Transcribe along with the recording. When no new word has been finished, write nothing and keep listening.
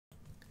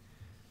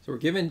So we're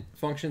given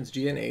functions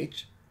g and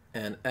h,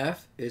 and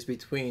f is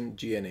between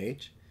g and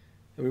h,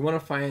 and we want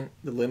to find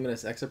the limit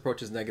as x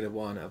approaches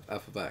 -1 of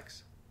f of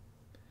x.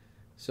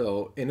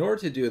 So in order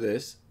to do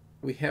this,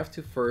 we have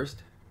to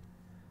first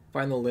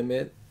find the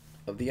limit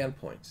of the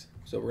endpoints.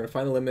 So we're going to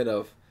find the limit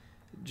of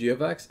g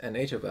of x and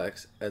h of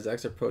x as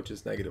x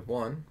approaches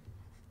 -1.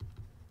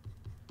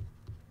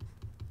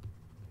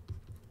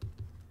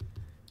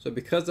 So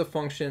because the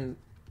function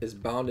is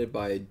bounded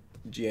by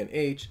g and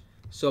h,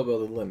 so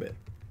will the limit.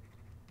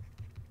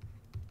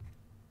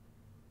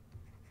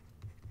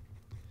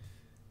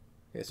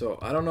 Okay, so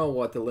I don't know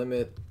what the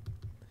limit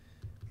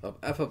of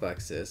f of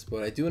x is,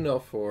 but I do know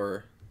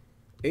for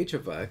h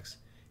of x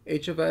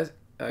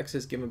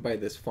is given by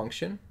this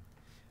function.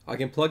 I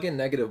can plug in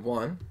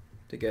 -1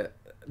 to get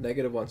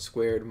 -1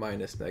 squared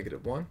minus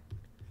 -1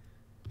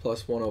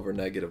 plus 1 over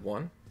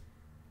 -1.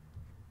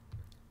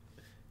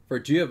 For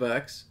g of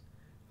x,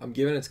 I'm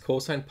given its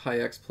cosine pi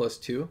x plus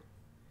 2.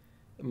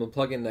 I'm going to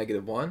plug in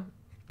 -1.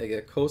 I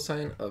get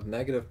cosine of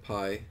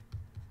 -pi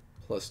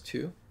plus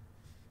 2.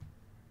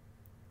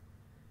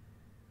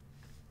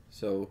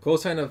 So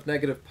cosine of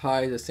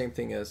 -pi is the same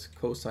thing as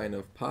cosine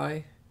of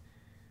pi,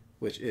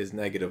 which is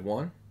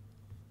 -1.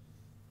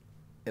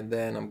 And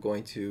then I'm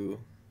going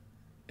to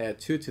add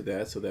 2 to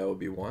that, so that will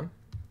be 1.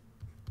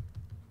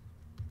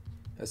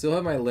 I still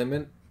have my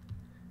limit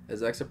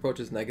as x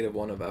approaches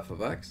 -1 of f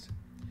of x.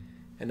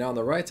 And now on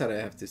the right side I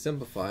have to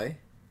simplify.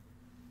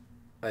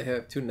 I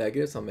have two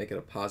negatives, I'll make it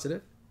a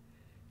positive.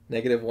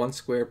 -1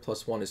 squared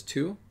plus 1 is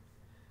 2.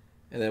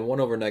 And then 1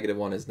 over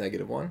 -1 is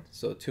 -1.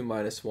 So 2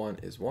 minus 1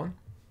 is 1.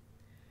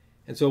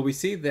 And so we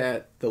see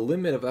that the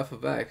limit of f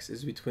of x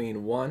is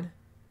between 1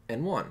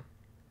 and 1.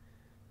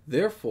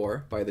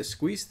 Therefore, by the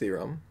squeeze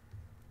theorem,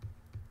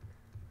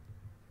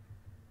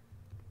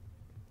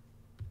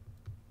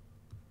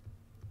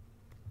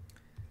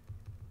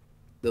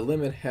 the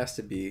limit has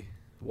to be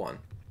 1.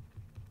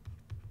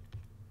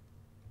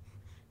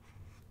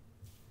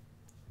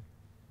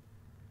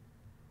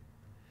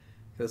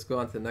 Let's go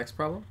on to the next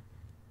problem.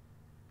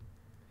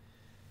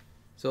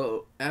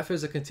 So f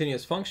is a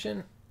continuous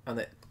function on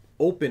the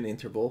open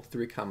interval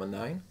 3,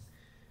 9.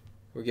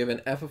 We're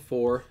given f of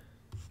 4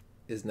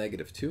 is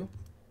 -2.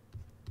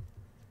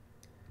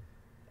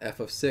 F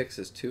of 6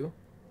 is 2.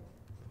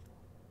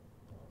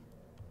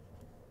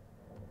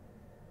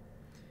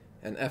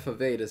 And f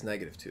of 8 is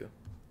 -2.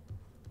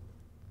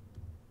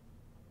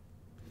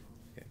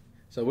 Okay.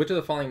 So which of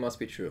the following must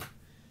be true?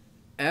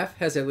 F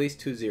has at least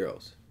 2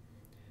 zeros.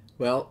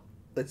 Well,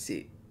 let's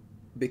see.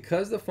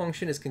 Because the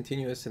function is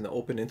continuous in the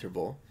open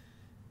interval,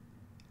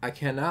 I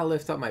cannot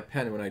lift up my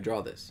pen when I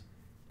draw this.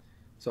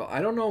 So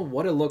I don't know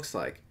what it looks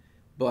like,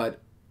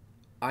 but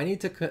I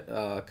need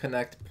to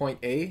connect point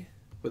A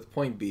with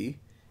point B,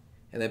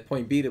 and then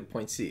point B to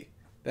point C.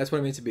 That's what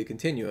it means to be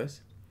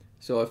continuous.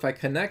 So if I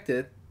connect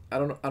it, I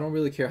don't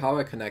really care how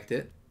I connect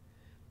it,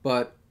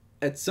 but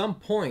at some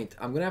point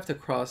I'm gonna have to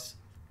cross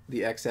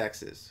the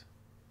x-axis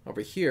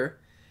over here,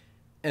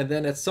 and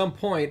then at some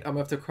point I'm gonna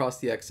have to cross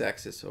the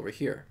x-axis over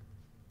here.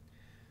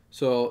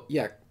 So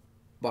yeah,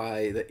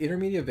 by the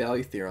intermediate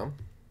value theorem,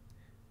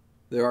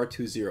 there are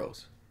 2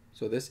 zeros.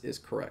 So this is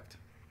correct.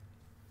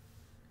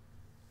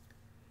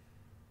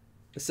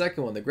 The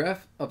second one, the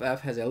graph of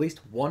f has at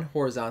least one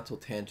horizontal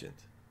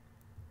tangent.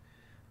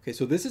 Okay,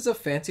 so this is a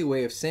fancy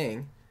way of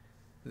saying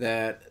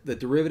that the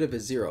derivative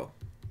is 0.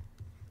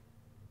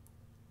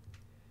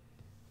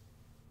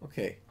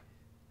 Okay,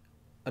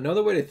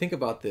 another way to think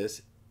about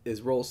this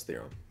is Rolle's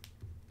theorem.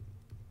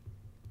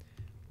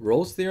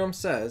 Rolle's theorem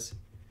says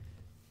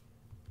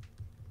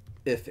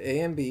if a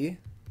and b,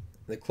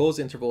 the closed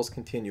interval is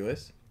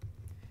continuous,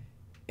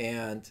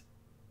 and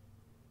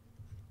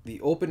the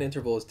open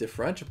interval is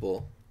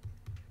differentiable,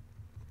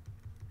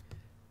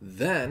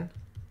 then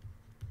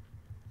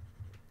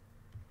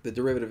the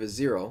derivative is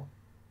 0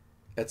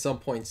 at some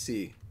point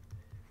c,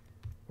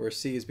 where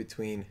c is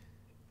between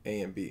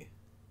a and b.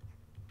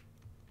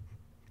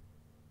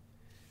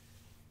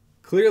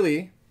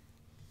 Clearly,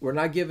 we're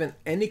not given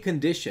any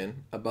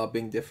condition about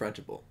being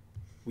differentiable.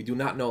 We do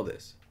not know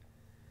this.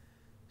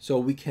 So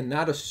we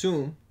cannot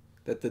assume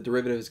that the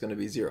derivative is going to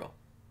be 0.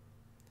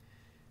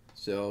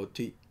 So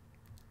to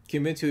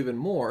convince you even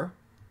more,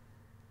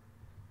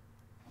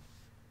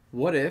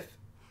 what if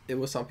it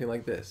was something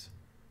like this,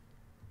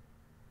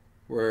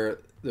 where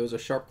there was a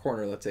sharp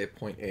corner, let's say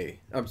point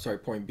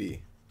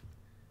B.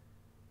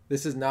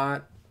 This is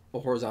not a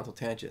horizontal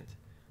tangent.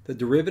 The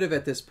derivative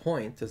at this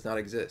point does not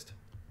exist.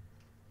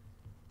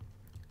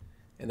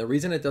 And the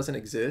reason it doesn't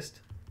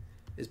exist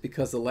is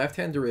because the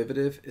left-hand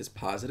derivative is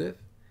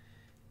positive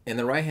and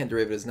the right-hand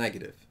derivative is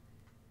negative.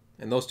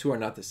 And those two are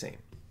not the same.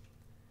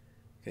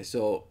 Okay,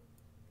 so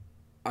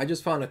I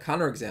just found a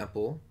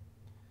counterexample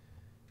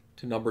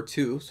to number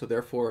 2, so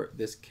therefore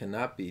this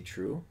cannot be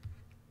true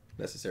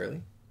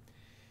necessarily.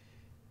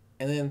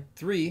 And then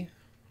 3,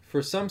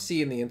 for some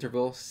c in the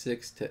interval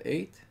 6 to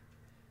 8,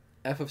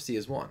 f of c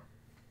is 1.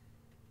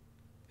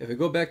 If we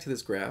go back to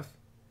this graph,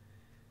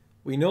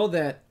 we know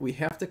that we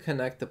have to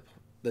connect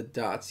the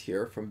dots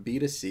here from B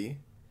to C,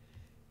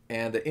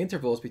 and the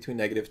interval is between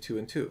 -2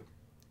 and 2.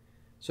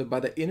 So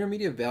by the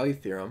intermediate value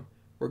theorem,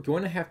 we're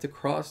going to have to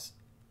cross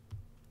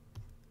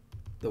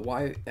the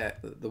y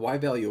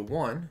value of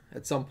 1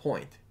 at some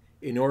point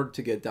in order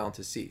to get down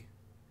to c.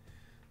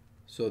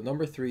 So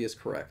number 3 is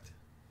correct.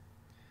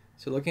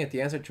 So looking at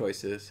the answer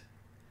choices,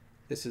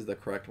 this is the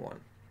correct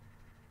one.